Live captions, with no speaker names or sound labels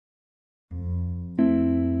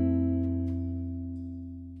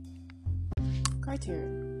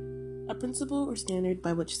Criteria: a principle or standard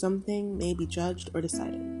by which something may be judged or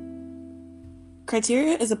decided.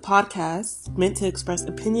 Criteria is a podcast meant to express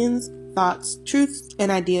opinions, thoughts, truths,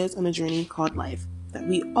 and ideas on a journey called life that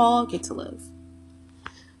we all get to live.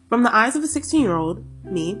 From the eyes of a 16-year-old,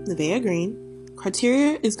 me, Nevaeh Green,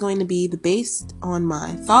 Criteria is going to be based on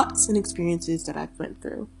my thoughts and experiences that I've went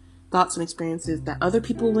through, thoughts and experiences that other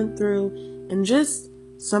people went through, and just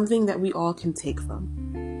something that we all can take from.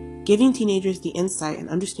 Giving teenagers the insight and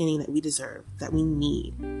understanding that we deserve, that we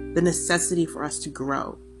need, the necessity for us to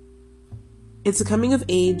grow. It's a coming of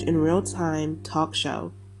age in real time talk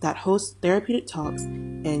show that hosts therapeutic talks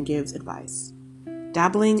and gives advice,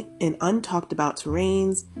 dabbling in untalked about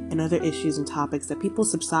terrains and other issues and topics that people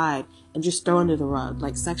subside and just throw under the rug,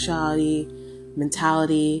 like sexuality,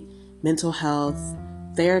 mentality, mental health,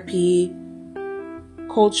 therapy,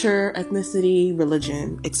 culture, ethnicity,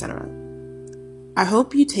 religion, etc. I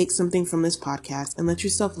hope you take something from this podcast and let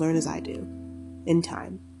yourself learn as I do. In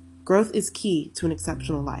time, growth is key to an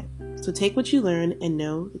exceptional life. So take what you learn and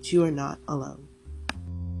know that you are not alone.